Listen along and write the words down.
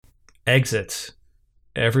Exits.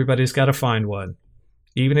 Everybody's got to find one.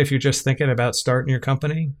 Even if you're just thinking about starting your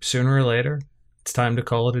company, sooner or later, it's time to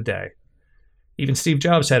call it a day. Even Steve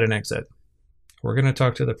Jobs had an exit. We're going to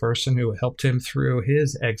talk to the person who helped him through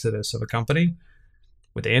his exodus of a company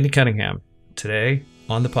with Andy Cunningham today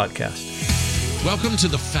on the podcast. Welcome to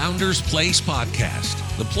the Founders Place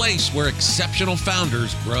podcast, the place where exceptional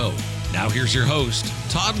founders grow. Now here's your host,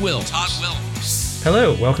 Todd Wilms.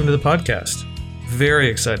 Hello, welcome to the podcast. Very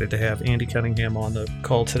excited to have Andy Cunningham on the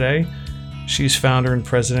call today. She's founder and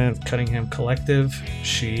president of Cunningham Collective.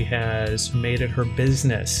 She has made it her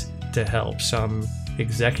business to help some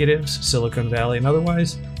executives, Silicon Valley and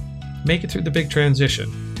otherwise, make it through the big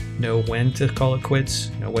transition. Know when to call it quits,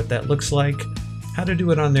 know what that looks like, how to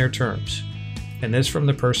do it on their terms. And this from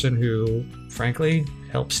the person who, frankly,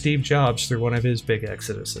 helped Steve Jobs through one of his big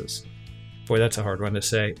exoduses. Boy, that's a hard one to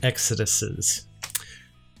say, exoduses.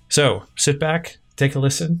 So sit back, take a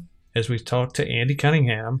listen as we talk to Andy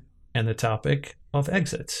Cunningham and the topic of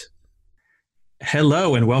exits.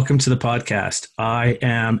 Hello and welcome to the podcast. I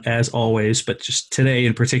am, as always, but just today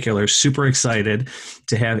in particular, super excited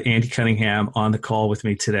to have Andy Cunningham on the call with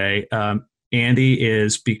me today. Andy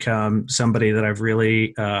is become somebody that I've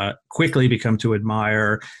really quickly become to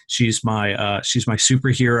admire. She's my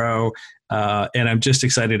superhero, and I'm just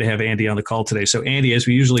excited to have Andy on the call today. So, Andy, as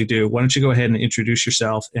we usually do, why don't you go ahead and introduce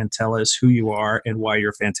yourself and tell us who you are and why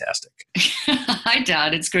you're fantastic. Hi,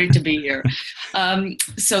 Todd. It's great to be here.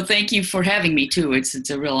 So thank you for having me too. It's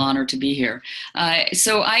a real honor to be here.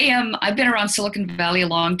 I've been around Silicon Valley a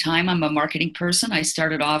long time. I'm a marketing person. I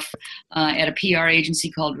started off at a PR agency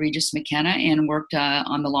called Regis McKenna and worked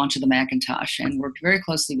on the launch of the Macintosh and worked very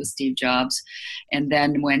closely with Steve Jobs. And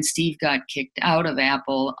then when Steve got kicked out of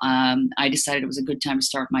Apple, I decided it was a good time to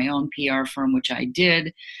start my own PR firm, which I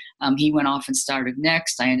did. He went off and started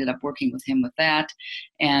Next. I ended up working with him with that.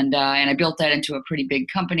 And I built that into a pretty big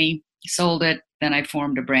company, sold it. Then I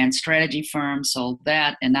formed a brand strategy firm, sold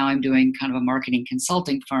that. And now I'm doing kind of a marketing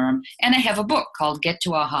consulting firm. And I have a book called Get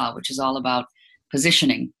to Aha, which is all about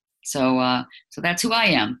positioning. So that's who I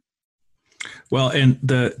am. Well, and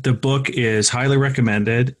the book is highly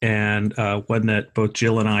recommended and one that both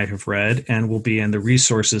Jill and I have read and will be in the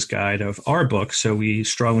resources guide of our book. So we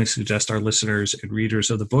strongly suggest our listeners and readers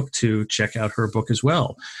of the book to check out her book as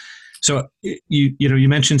well. So you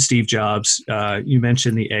mentioned Steve Jobs, you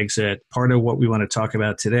mentioned the exit. Part of what we want to talk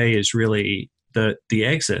about today is really the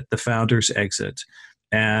exit, the founder's exit.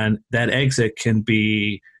 And that exit can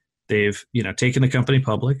be they've taken the company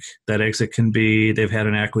public. That exit can be they've had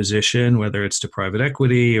an acquisition, whether it's to private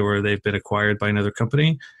equity or they've been acquired by another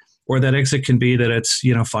company, or that exit can be that it's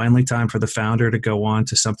finally time for the founder to go on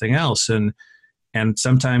to something else. And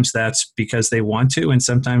sometimes that's because they want to, and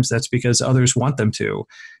sometimes that's because others want them to.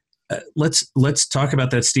 Let's talk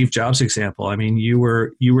about that Steve Jobs example. I mean, you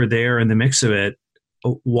were there in the mix of it.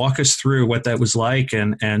 Walk us through what that was like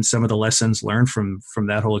and some of the lessons learned from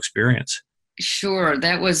that whole experience. Sure.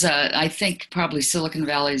 That was, I think, probably Silicon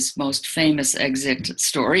Valley's most famous exit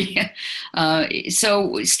story.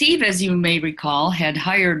 So Steve, as you may recall, had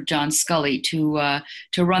hired John Sculley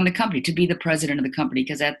to run the company, to be the president of the company,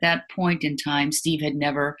 because at that point in time, Steve had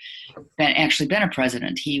never been a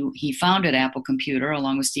president. He founded Apple Computer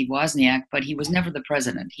along with Steve Wozniak, but he was never the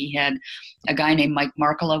president. He had a guy named Mike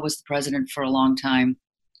Markkula was the president for a long time.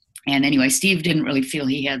 And anyway, Steve didn't really feel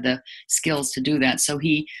he had the skills to do that. So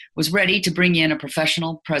he was ready to bring in a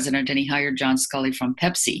professional president, and he hired John Sculley from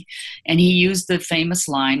Pepsi. And he used the famous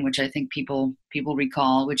line, which I think people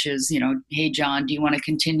recall, which is, hey, John, do you want to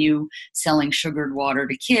continue selling sugared water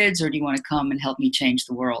to kids, or do you want to come and help me change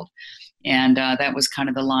the world? And that was kind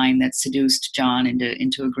of the line that seduced John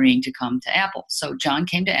into agreeing to come to Apple. So John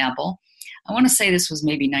came to Apple. I want to say this was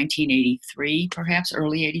maybe 1983, perhaps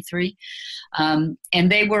early 83. And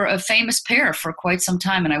they were a famous pair for quite some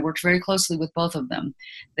time, and I worked very closely with both of them.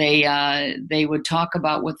 They would talk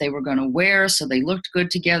about what they were going to wear, so they looked good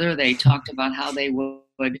together. They talked about how they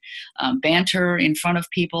would banter in front of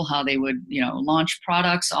people, how they would launch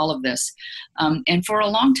products, all of this. And for a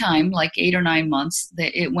long time, like 8 or 9 months,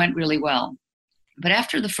 it went really well. But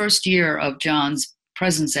after the first year of John's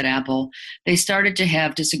presence at Apple, they started to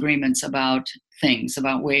have disagreements about things,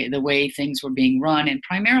 about the way things were being run, and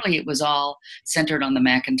primarily it was all centered on the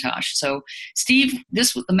Macintosh. So the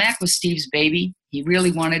Mac was Steve's baby. He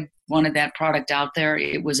really wanted that product out there.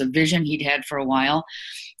 It was a vision he'd had for a while,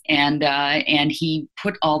 and he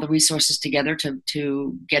put all the resources together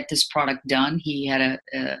to get this product done. He had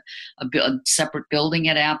a separate building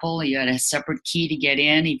at Apple. He had a separate key to get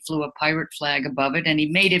in. He flew a pirate flag above it, and he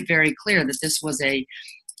made it very clear that this was a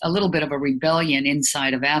a little bit of a rebellion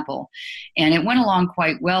inside of Apple. And it went along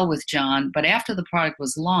quite well with John, but after the product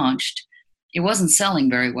was launched, it wasn't selling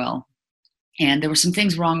very well. And there were some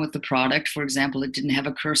things wrong with the product. For example, it didn't have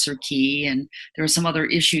a cursor key, and there were some other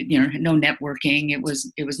issues, no networking. It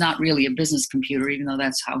was not really a business computer, even though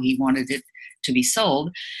that's how he wanted it to be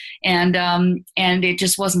sold. And it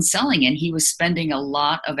just wasn't selling. And he was spending a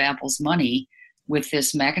lot of Apple's money with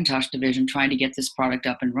this Macintosh division trying to get this product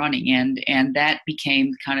up and running. And that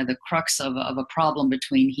became kind of the crux of a problem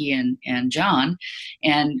between he and John.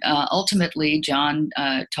 And ultimately, John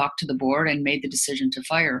talked to the board and made the decision to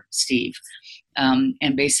fire Steve, and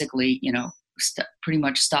basically, pretty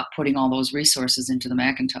much stop putting all those resources into the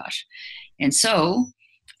Macintosh. And so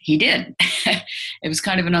he did. It was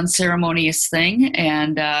kind of an unceremonious thing,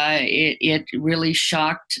 and it really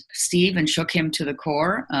shocked Steve and shook him to the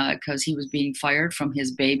core, because he was being fired from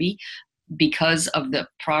his baby because of the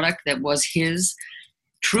product that was his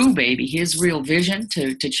true baby. His real vision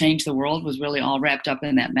to change the world was really all wrapped up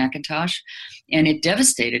in that Macintosh, and it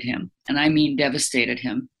devastated him. And I mean devastated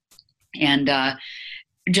him. And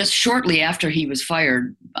just shortly after he was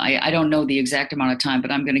fired, I don't know the exact amount of time,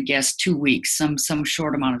 but I'm going to guess 2 weeks, some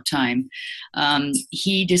short amount of time,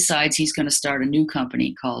 he decides he's going to start a new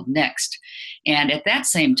company called Next. And at that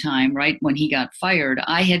same time, right when he got fired,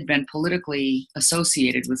 I had been politically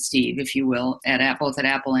associated with Steve, if you will, both at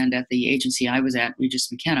Apple and at the agency I was at,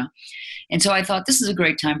 Regis McKenna. And so I thought this is a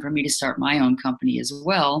great time for me to start my own company as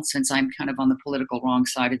well, since I'm kind of on the political wrong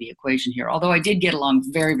side of the equation here. Although I did get along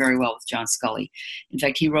very, very well with John Sculley. In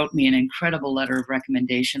fact, he wrote me an incredible letter of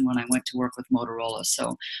recommendation when I went to work with Motorola.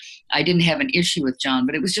 So I didn't have an issue with John,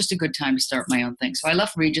 but it was just a good time to start my own thing. So I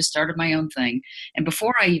left Regis, started my own thing. And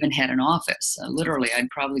before I even had an office, literally, I'd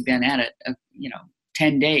probably been at it,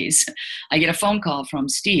 10 days, I get a phone call from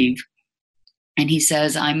Steve. And he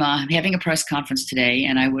says, I'm having a press conference today,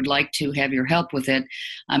 and I would like to have your help with it.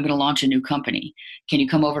 I'm going to launch a new company. Can you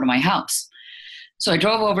come over to my house? So I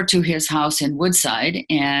drove over to his house in Woodside,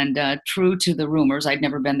 and true to the rumors, I'd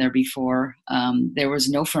never been there before. There was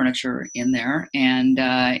no furniture in there, and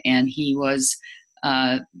he was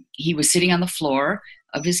sitting on the floor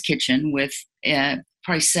of his kitchen with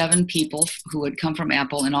probably 7 people who had come from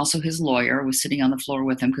Apple, and also his lawyer was sitting on the floor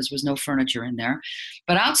with him because there was no furniture in there.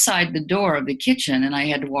 But outside the door of the kitchen, and I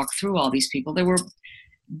had to walk through all these people, there were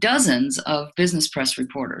dozens of business press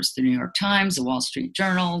reporters, the New York Times, the Wall Street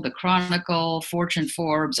Journal, the Chronicle, Fortune,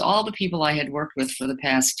 Forbes, all the people I had worked with for the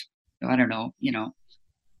past,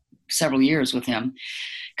 several years with him,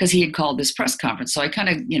 because he had called this press conference. So I kind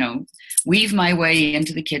of, weave my way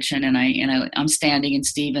into the kitchen, and I'm standing, and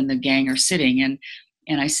Steve and the gang are sitting, and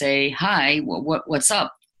I say, "Hi, what's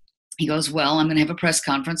up?" He goes, "Well, I'm going to have a press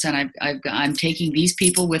conference, and I'm taking these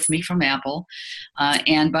people with me from Apple,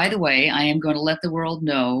 and by the way, I am going to let the world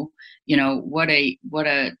know, what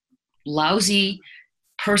a lousy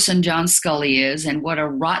person John Sculley is, and what a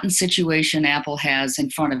rotten situation Apple has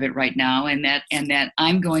in front of it right now, and that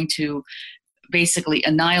I'm going to basically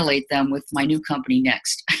annihilate them with my new company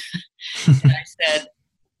Next." And I said,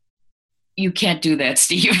 "You can't do that,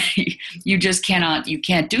 Steve. You just cannot. You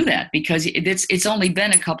can't do that, because it's only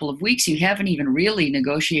been a couple of weeks. You haven't even really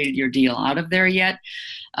negotiated your deal out of there yet.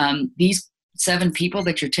 These 7 people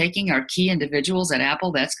that you're taking are key individuals at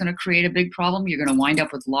Apple. That's going to create a big problem. You're going to wind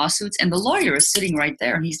up with lawsuits." And the lawyer is sitting right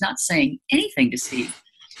there, and he's not saying anything to Steve.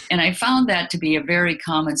 And I found that to be a very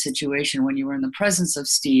common situation when you were in the presence of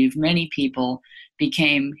Steve. Many people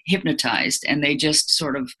became hypnotized, and they just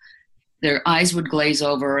sort of, their eyes would glaze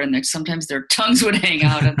over, and sometimes their tongues would hang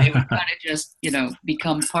out, and they would kind of just,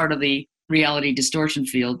 become part of the reality distortion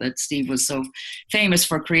field that Steve was so famous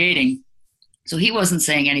for creating. So he wasn't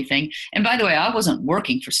saying anything. And by the way, I wasn't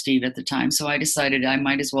working for Steve at the time, so I decided I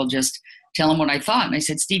might as well just tell him what I thought. And I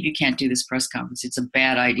said, "Steve, you can't do this press conference. It's a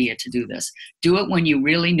bad idea to do this. Do it when you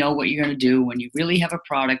really know what you're going to do, when you really have a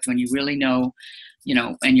product, when you really know,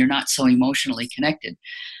 and you're not so emotionally connected."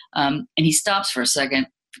 And he stops for a second,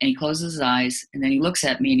 and he closes his eyes, and then he looks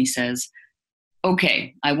at me and he says,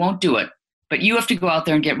 "Okay, I won't do it, but you have to go out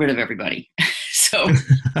there and get rid of everybody." So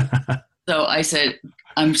I said,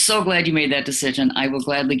 "I'm so glad you made that decision. I will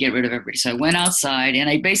gladly get rid of everybody." So I went outside, and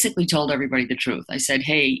I basically told everybody the truth. I said,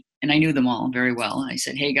 "Hey," and I knew them all very well. I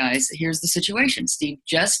said, "Hey guys, here's the situation. Steve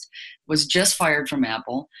was just fired from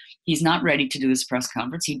Apple. He's not ready to do this press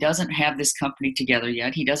conference. He doesn't have this company together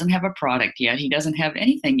yet. He doesn't have a product yet. He doesn't have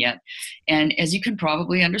anything yet. And as you can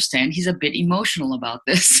probably understand, he's a bit emotional about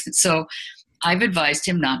this. So I've advised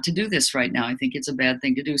him not to do this right now. I think it's a bad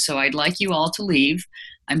thing to do. So I'd like you all to leave.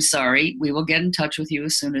 I'm sorry. We will get in touch with you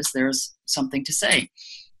as soon as there's something to say."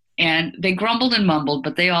 And they grumbled and mumbled,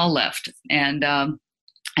 but they all left. And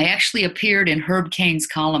I actually appeared in Herb Caen's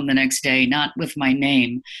column the next day, not with my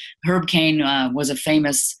name. Herb Caen was a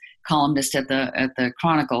famous columnist at the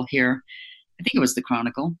Chronicle here. I think it was the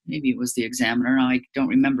Chronicle. Maybe it was the Examiner. I don't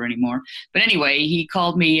remember anymore. But anyway, he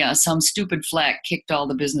called me some stupid flack, kicked all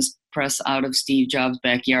the business press out of Steve Jobs'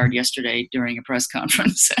 backyard yesterday during a press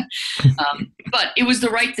conference. But it was the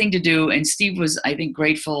right thing to do, and Steve was, I think,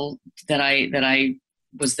 grateful that I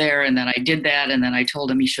was there and then I did that, and then I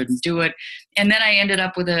told him he shouldn't do it. And then I ended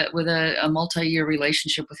up with a multi-year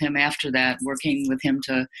relationship with him after that, working with him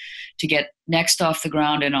to get Next off the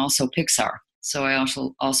ground and also Pixar. So I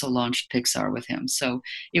also launched Pixar with him. So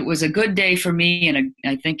it was a good day for me, and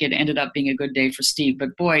I think it ended up being a good day for Steve.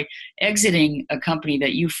 But boy, exiting a company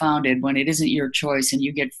that you founded when it isn't your choice and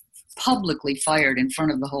you get publicly fired in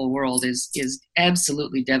front of the whole world is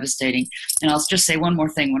absolutely devastating. And I'll just say one more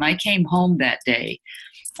thing. When I came home that day,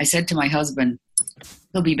 I said to my husband,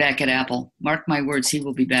 he'll be back at Apple. Mark my words, he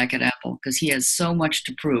will be back at Apple, because he has so much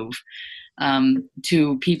to prove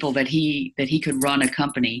to people that he could run a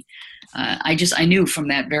company. I knew from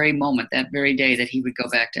that very moment, that very day, that he would go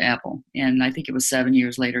back to Apple. And I think it was 7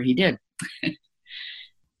 years later he did.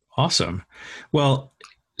 Awesome. Well,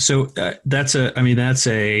 so that's a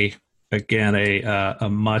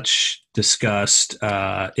much discussed.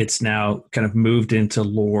 It's now kind of moved into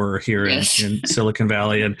lore here in Silicon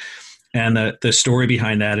Valley, and the story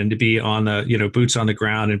behind that, and to be on the boots on the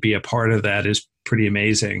ground and be a part of that is pretty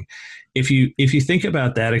amazing. If you think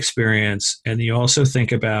about that experience, and you also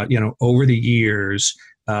think about over the years,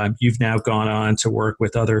 you've now gone on to work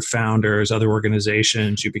with other founders, other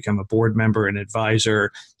organizations. You become a board member, an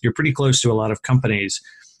advisor. You're pretty close to a lot of companies.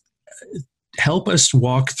 Help us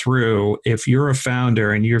walk through, if you're a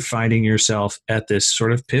founder and you're finding yourself at this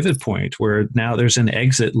sort of pivot point where now there's an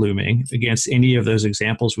exit looming against any of those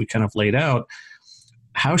examples we kind of laid out.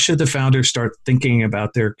 How should the founder start thinking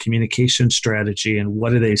about their communication strategy, and what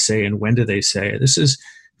do they say and when do they say it? This is,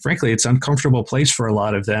 frankly, it's an uncomfortable place for a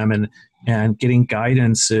lot of them, and getting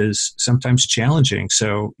guidance is sometimes challenging.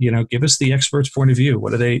 So, give us the expert's point of view.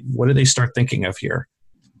 What do they start thinking of here?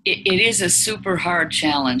 It is a super hard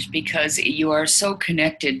challenge, because you are so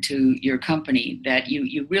connected to your company that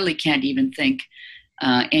you really can't even think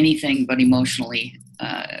anything but emotionally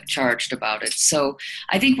charged about it. So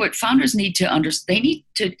I think what founders need to understand, they need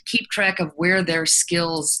to keep track of where their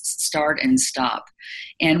skills start and stop.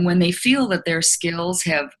 And when they feel that their skills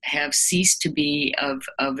have ceased to be of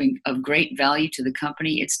great value to the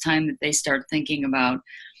company, it's time that they start thinking about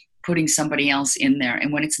putting somebody else in there.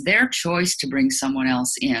 And when it's their choice to bring someone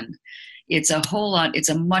else in, it's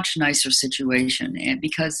a much nicer situation. And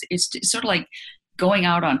because it's sort of like going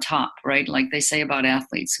out on top, right? Like they say about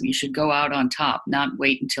athletes, you should go out on top, not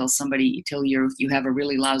wait until you have a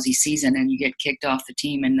really lousy season and you get kicked off the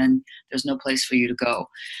team and then there's no place for you to go.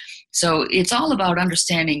 So it's all about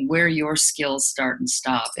understanding where your skills start and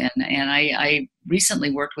stop. And I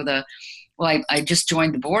recently worked with I just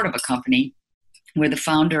joined the board of a company where the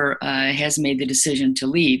founder has made the decision to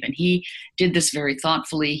leave. And he did this very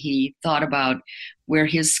thoughtfully. He thought about where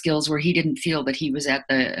his skills were. He didn't feel that he was at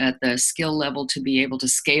the skill level to be able to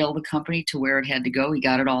scale the company to where it had to go. He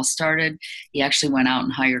got it all started. He actually went out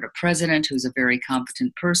and hired a president who's a very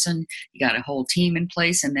competent person. He got a whole team in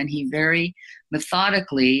place. And then he very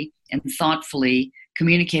methodically and thoughtfully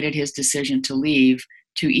communicated his decision to leave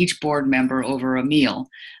to each board member over a meal,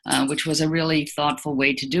 which was a really thoughtful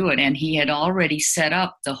way to do it. And he had already set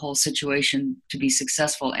up the whole situation to be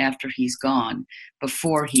successful after he's gone,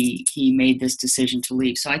 before he made this decision to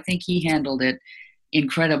leave. So I think he handled it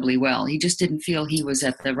incredibly well. He just didn't feel he was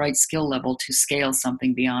at the right skill level to scale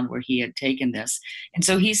something beyond where he had taken this. And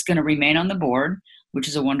so he's going to remain on the board, which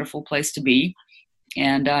is a wonderful place to be.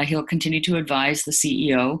 And he'll continue to advise the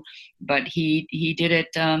CEO, but he did it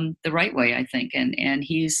the right way, I think, and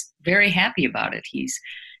he's very happy about it.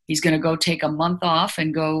 He's going to go take a month off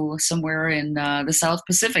and go somewhere in the South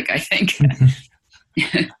Pacific, I think.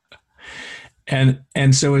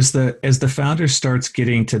 And so as the founder starts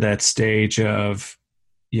getting to that stage of,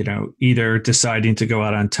 either deciding to go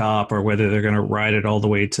out on top or whether they're going to ride it all the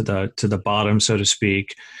way to the bottom, so to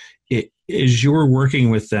speak, as you're working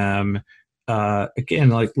with them. Again,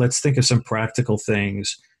 let's think of some practical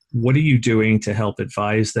things. What are you doing to help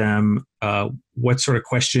advise them? What sort of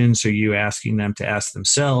questions are you asking them to ask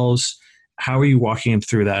themselves? How are you walking them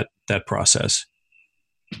through that process?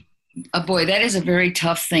 Boy, that is a very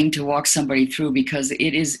tough thing to walk somebody through, because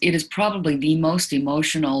it is probably the most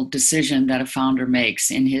emotional decision that a founder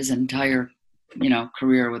makes in his entire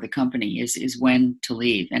career with a company is when to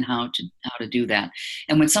leave and how to do that.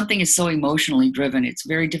 And when something is so emotionally driven, it's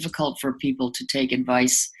very difficult for people to take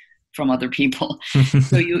advice from other people.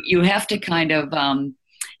 So you have to kind of, and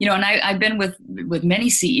I've been with many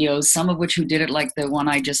CEOs, some of which who did it like the one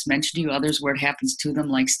I just mentioned to you, others where it happens to them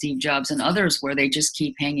like Steve Jobs, and others where they just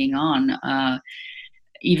keep hanging on,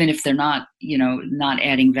 even if they're not, not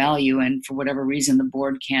adding value, and for whatever reason the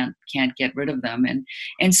board can't get rid of them.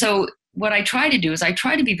 And so what I try to do is I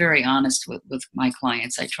try to be very honest with my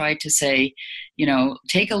clients. I try to say,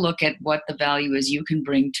 take a look at what the value is you can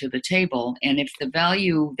bring to the table. And if the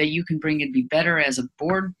value that you can bring would be better as a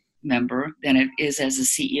board member than it is as a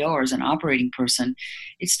CEO or as an operating person,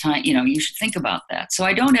 it's time, you should think about that. So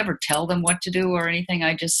I don't ever tell them what to do or anything.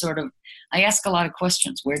 I just I ask a lot of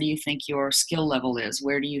questions. Where do you think your skill level is?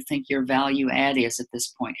 Where do you think your value add is at this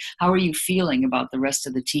point? How are you feeling about the rest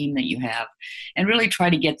of the team that you have? And really try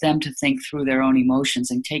to get them to think through their own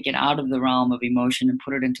emotions and take it out of the realm of emotion and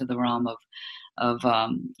put it into the realm of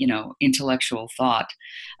intellectual thought.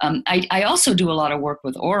 I also do a lot of work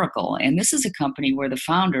with Oracle, and this is a company where the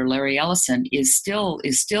founder, Larry Ellison, is still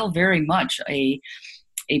very much a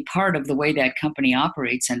part of the way that company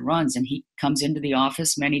operates and runs. And he comes into the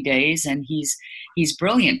office many days, and he's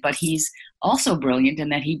brilliant, but he's also brilliant in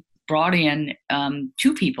that he brought in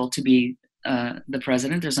two people to be the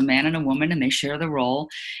president. There's a man and a woman, and they share the role,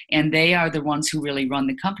 and they are the ones who really run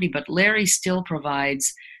the company. But Larry still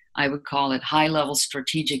provides, I would call it, high-level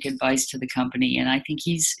strategic advice to the company, and I think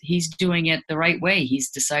he's doing it the right way. He's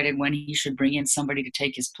decided when he should bring in somebody to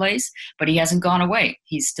take his place, but he hasn't gone away.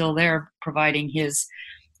 He's still there providing his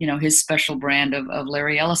special brand of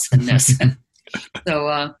Larry Ellison-ness.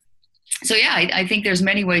 So yeah, I think there's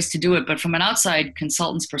many ways to do it, but from an outside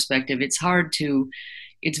consultant's perspective, it's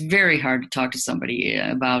very hard to talk to somebody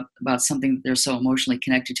about something that they're so emotionally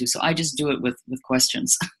connected to. So I just do it with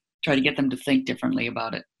questions, try to get them to think differently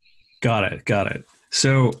about it. Got it.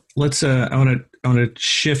 So let's, I want to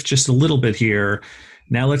shift just a little bit here.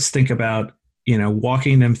 Now let's think about,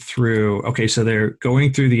 walking them through, okay, so they're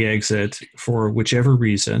going through the exit for whichever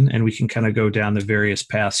reason, and we can kind of go down the various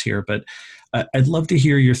paths here, but I'd love to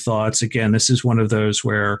hear your thoughts. Again, this is one of those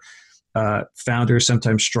where founders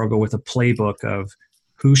sometimes struggle with a playbook of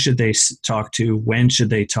who should they talk to, when should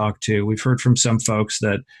they talk to. We've heard from some folks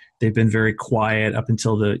that they've been very quiet up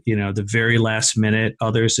until the very last minute.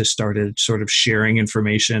 Others have started sort of sharing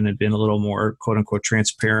information and been a little more quote unquote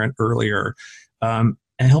transparent earlier.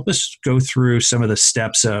 And help us go through some of the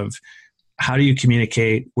steps of how do you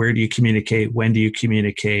communicate, where do you communicate, when do you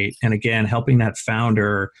communicate, and again, helping that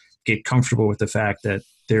founder get comfortable with the fact that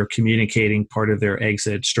they're communicating part of their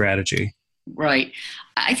exit strategy. Right.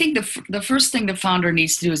 I think the first thing the founder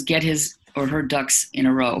needs to do is get his or her ducks in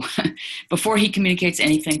a row before he communicates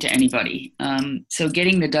anything to anybody. So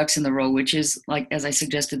getting the ducks in the row, which is, like, as I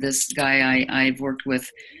suggested, this guy I've worked with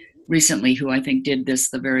recently who I think did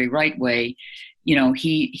this the very right way.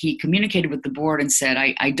 He communicated with the board and said,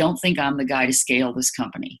 I don't think I'm the guy to scale this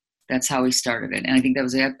company. That's how he started it. And I think that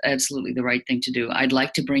was absolutely the right thing to do. I'd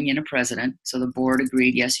like to bring in a president. So the board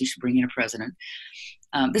agreed, yes, you should bring in a president.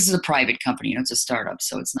 This is a private company, it's a startup,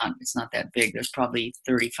 so it's not that big. There's probably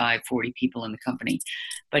 35, 40 people in the company.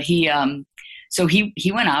 But he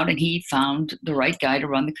went out and he found the right guy to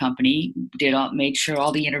run the company, made sure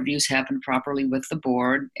all the interviews happened properly with the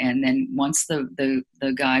board. And then once the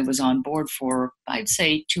guy was on board for, I'd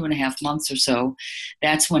say, 2.5 months or so,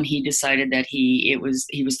 that's when he decided that he was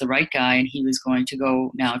the right guy, and he was going to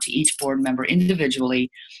go now to each board member individually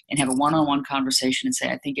and have a one-on-one conversation and say,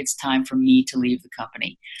 I think it's time for me to leave the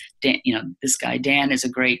company. Dan, this guy, Dan, is a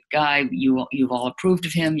great guy. You've all approved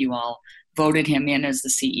of him. You all voted him in as the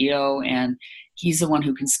CEO, and he's the one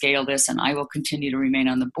who can scale this, and I will continue to remain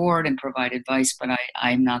on the board and provide advice, but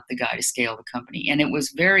I'm not the guy to scale the company. And it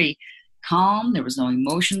was very calm. There was no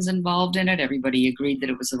emotions involved in it. Everybody agreed that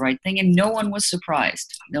it was the right thing, and no one was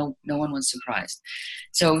surprised. No one was surprised.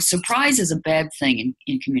 So surprise is a bad thing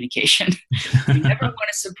in communication. You never want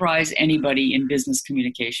to surprise anybody in business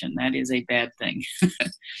communication. That is a bad thing.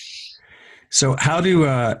 So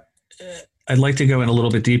I'd like to go in a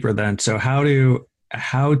little bit deeper then. So how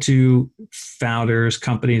do founders,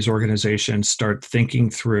 companies, organizations start thinking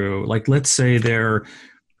through, like, let's say they're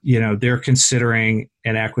considering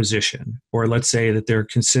an acquisition, or let's say that they're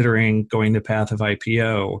considering going the path of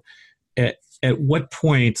IPO. At what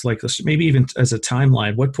point, like maybe even as a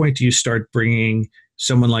timeline, what point do you start bringing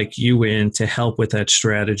someone like you in to help with that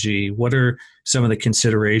strategy? What are some of the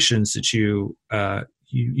considerations that you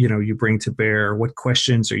bring to bear? What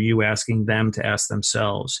questions are you asking them to ask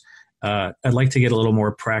themselves? I'd like to get a little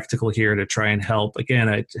more practical here to try and help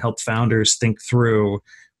founders think through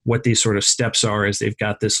what these sort of steps are as they've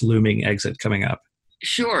got this looming exit coming up.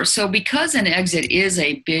 Sure. So because an exit is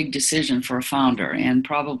a big decision for a founder and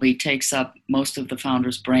probably takes up most of the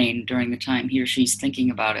founder's brain during the time he or she's thinking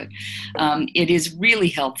about it, it is really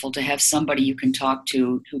helpful to have somebody you can talk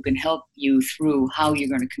to who can help you through how you're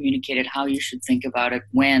going to communicate it, how you should think about it,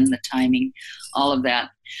 when, the timing, all of that.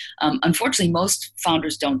 Unfortunately, most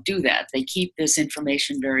founders don't do that. They keep this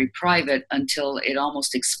information very private until it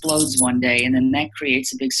almost explodes one day, and then that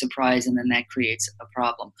creates a big surprise, and then that creates a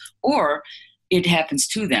problem. Or it happens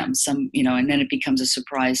to them, and then it becomes a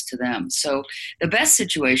surprise to them. So the best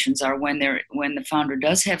situations are when the founder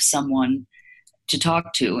does have someone to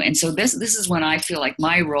talk to. And so this is when I feel like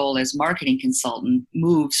my role as marketing consultant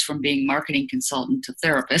moves from being marketing consultant to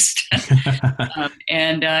therapist.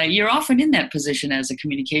 And you're often in that position as a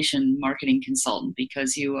communication marketing consultant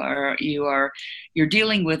because you're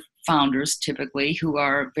dealing with founders typically who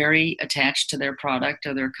are very attached to their product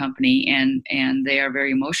or their company, and they are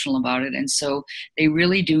very emotional about it. And so they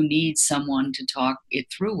really do need someone to talk it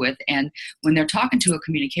through with. And when they're talking to a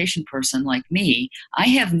communication person like me, I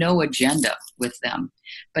have no agenda with them.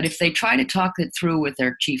 But if they try to talk it through with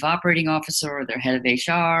their chief operating officer or their head of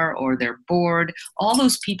HR or their board, all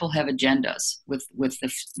those people have agendas with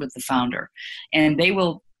the founder, and they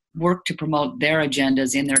will work to promote their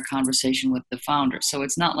agendas in their conversation with the founder. So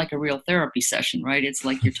it's not like a real therapy session, right? It's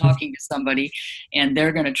like you're talking to somebody and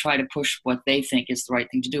they're going to try to push what they think is the right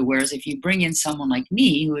thing to do. Whereas if you bring in someone like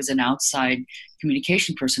me, who is an outside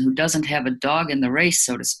communication person who doesn't have a dog in the race,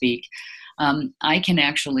 so to speak,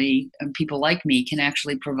 people like me can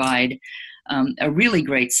actually provide a really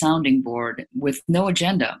great sounding board with no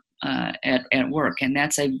agenda at work. And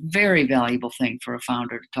that's a very valuable thing for a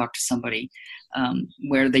founder, to talk to somebody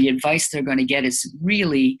where the advice they're going to get is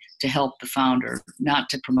really to help the founder, not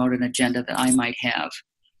to promote an agenda that I might have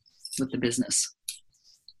with the business.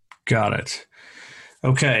 Got it.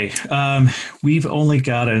 Okay. We've only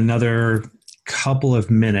got another couple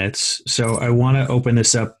of minutes, so I want to open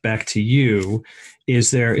this up back to you.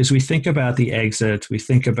 As we think about the exit, we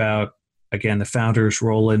think about, again, the founder's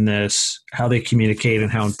role in this, how they communicate and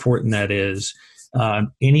how important that is.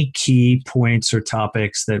 Any key points or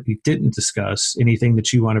topics that we didn't discuss, anything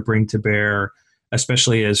that you want to bring to bear,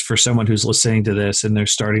 especially as for someone who's listening to this and they're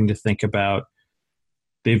starting to think about,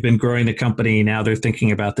 they've been growing the company, now they're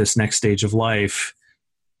thinking about this next stage of life.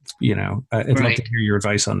 I'd love to hear your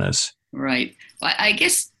advice on this. Right. Well, I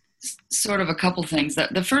guess sort of a couple things.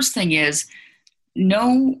 The first thing is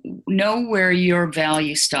know where your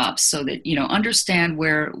value stops, so that, understand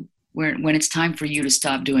when it's time for you to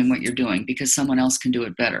stop doing what you're doing because someone else can do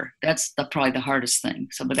it better. That's probably the hardest thing.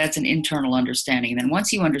 But that's an internal understanding. And then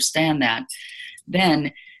once you understand that,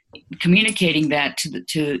 then communicating that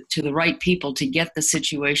to the right people to get the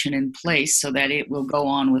situation in place so that it will go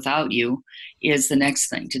on without you is the next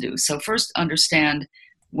thing to do. So first, understand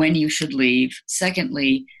when you should leave.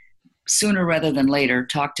 Secondly, sooner rather than later,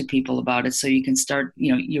 talk to people about it so you can start,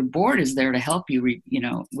 your board is there to help you,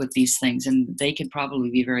 with these things, and they could probably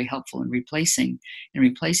be very helpful in replacing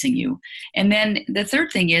you. And then the third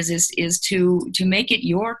thing is to make it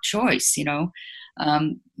your choice,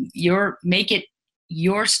 make it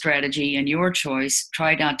your strategy and your choice.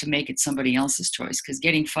 Try not to make it somebody else's choice, because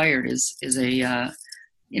getting fired is a,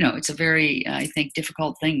 it's a very, I think,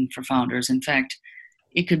 difficult thing for founders. In fact,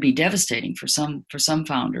 it could be devastating for some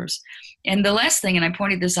founders. And the last thing, and I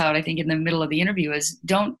pointed this out, I think, in the middle of the interview, is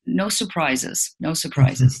no surprises.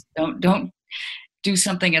 Don't do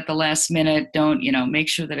something at the last minute. Don't, make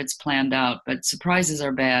sure that it's planned out. But surprises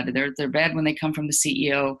are bad. They're bad when they come from the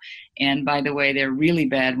CEO. And by the way, they're really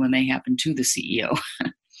bad when they happen to the CEO.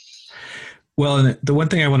 Well, and the one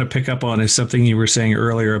thing I want to pick up on is something you were saying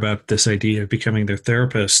earlier about this idea of becoming their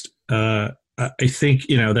therapist. I think,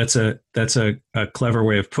 that's a clever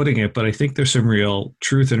way of putting it, but I think there's some real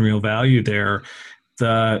truth and real value there.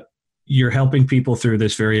 You're helping people through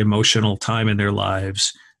this very emotional time in their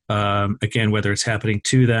lives. Again, whether it's happening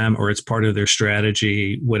to them or it's part of their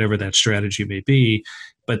strategy, whatever that strategy may be.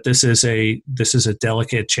 But this is a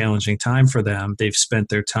delicate, challenging time for them. They've spent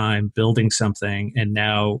their time building something, and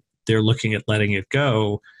now they're looking at letting it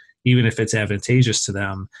go, even if it's advantageous to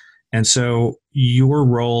them. And so your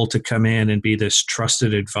role to come in and be this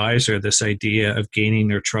trusted advisor, this idea of gaining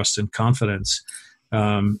their trust and confidence,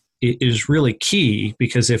 is really key,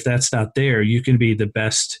 because if that's not there, you can be the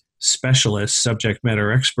best specialist, subject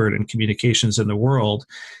matter expert in communications in the world.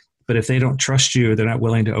 But if they don't trust you, they're not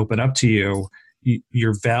willing to open up to you,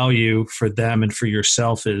 your value for them and for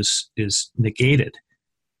yourself is negated.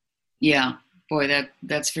 Yeah. Boy,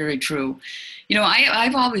 that's very true.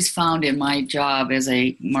 I've always found in my job as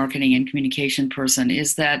a marketing and communication person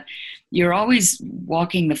is that you're always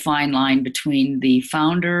walking the fine line between the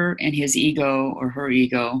founder and his ego or her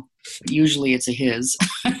ego. Usually it's a his.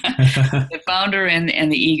 The founder and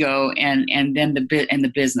the ego, and then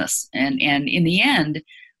the business. And in the end,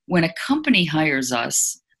 when a company hires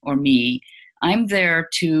us or me, I'm there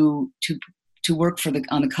to work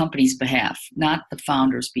on the company's behalf, not the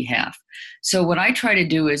founder's behalf. So what I try to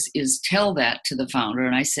do is tell that to the founder,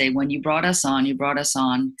 and I say, when you brought us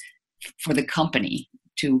on for the company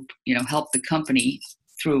to help the company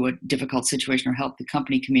through a difficult situation or help the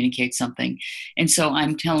company communicate something. And so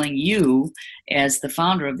I'm telling you, as the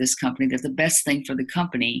founder of this company, that the best thing for the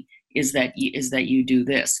company is that you do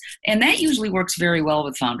this. And that usually works very well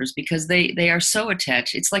with founders because they are so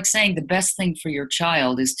attached. It's like saying the best thing for your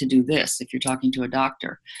child is to do this if you're talking to a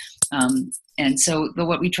doctor. And so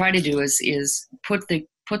what we try to do is put the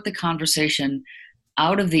conversation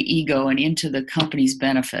out of the ego and into the company's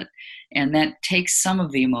benefit. And that takes some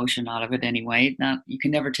of the emotion out of it anyway. You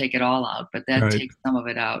can never take it all out, but that takes some of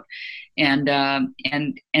it out. And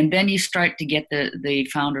then you start to get the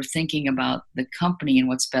founder thinking about the company and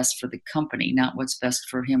what's best for the company, not what's best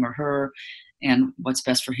for him or her and what's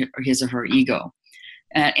best for his or her ego.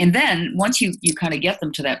 And then once you kind of get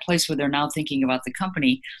them to that place where they're now thinking about the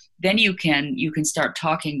company, then you can start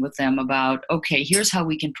talking with them about, okay, here's how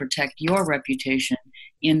we can protect your reputation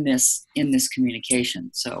in this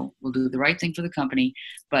communication. So we'll do the right thing for the company,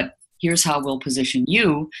 but here's how we'll position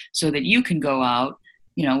you so that you can go out,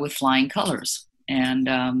 with flying colors.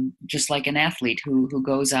 And just like an athlete who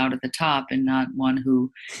goes out at the top and not one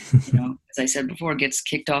who, as I said before, gets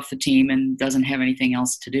kicked off the team and doesn't have anything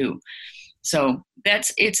else to do. So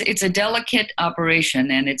it's a delicate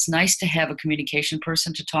operation, and it's nice to have a communication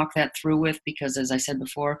person to talk that through with, because as I said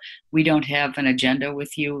before, we don't have an agenda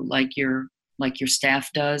with you like your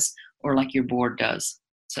staff does or like your board does.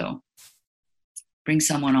 So bring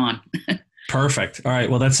someone on. Perfect. All right.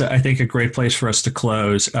 Well, that's, I think, a great place for us to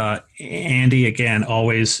close. Andy, again,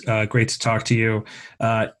 always great to talk to you.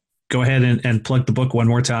 Go ahead and plug the book one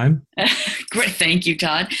more time. Great. Thank you,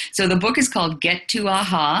 Todd. So the book is called Get to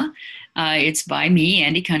Aha. It's by me,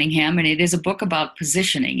 Andy Cunningham, and it is a book about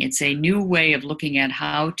positioning. It's a new way of looking at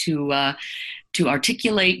how to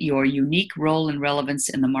articulate your unique role and relevance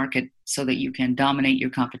in the market so that you can dominate your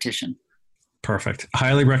competition. Perfect.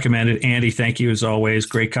 Highly recommended. Andy, thank you as always.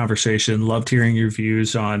 Great conversation. Loved hearing your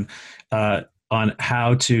views on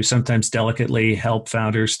how to sometimes delicately help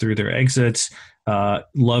founders through their exits.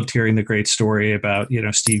 Loved hearing the great story about,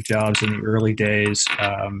 Steve Jobs in the early days,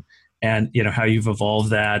 and how you've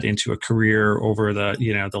evolved that into a career over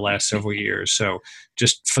the last several years. So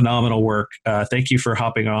just phenomenal work. Thank you for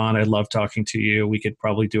hopping on. I love talking to you. We could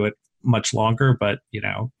probably do it much longer, but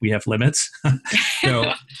we have limits.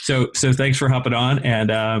 so thanks for hopping on, and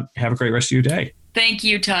have a great rest of your day. Thank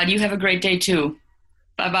you, Todd. You have a great day too.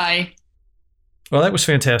 Bye-bye. Well, that was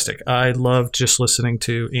fantastic. I loved just listening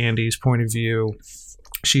to Andy's point of view.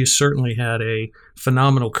 She has certainly had a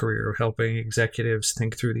phenomenal career helping executives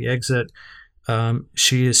think through the exit.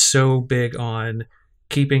 She is so big on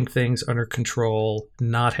keeping things under control,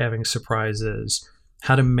 not having surprises,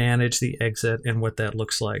 how to manage the exit and what that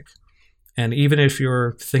looks like. And even if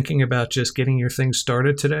you're thinking about just getting your things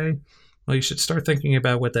started today, well, you should start thinking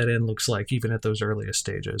about what that end looks like, even at those earliest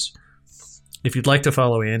stages. If you'd like to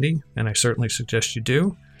follow Andy, and I certainly suggest you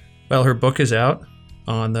do, well, her book is out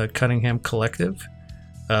on the Cunningham Collective.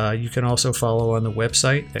 You can also follow on the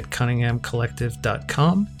website at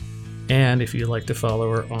cunninghamcollective.com. And if you'd like to follow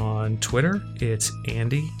her on Twitter, it's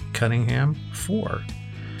Andy Cunningham 4.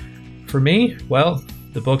 For me, well,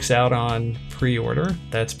 the book's out on pre-order.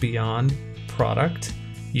 That's Beyond Product.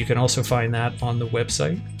 You can also find that on the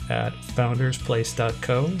website at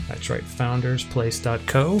foundersplace.co. That's right,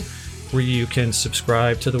 foundersplace.co, where you can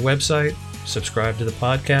subscribe to the website, subscribe to the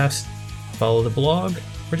podcast, follow the blog,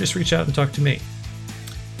 or just reach out and talk to me.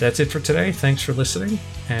 That's it for today. Thanks for listening,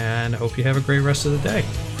 and I hope you have a great rest of the day.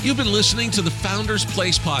 You've been listening to the Founders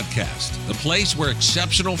Place podcast, the place where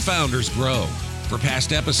exceptional founders grow. For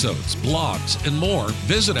past episodes, blogs, and more,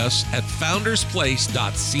 visit us at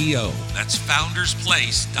foundersplace.co. That's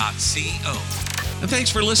foundersplace.co. And thanks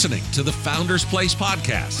for listening to the Founders Place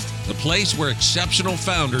podcast, the place where exceptional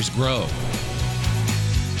founders grow.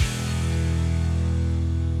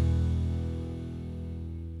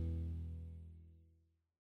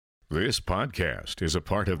 This podcast is a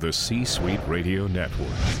part of the C-Suite Radio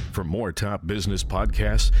Network. For more top business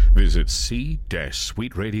podcasts, visit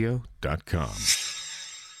c-suiteradio.com.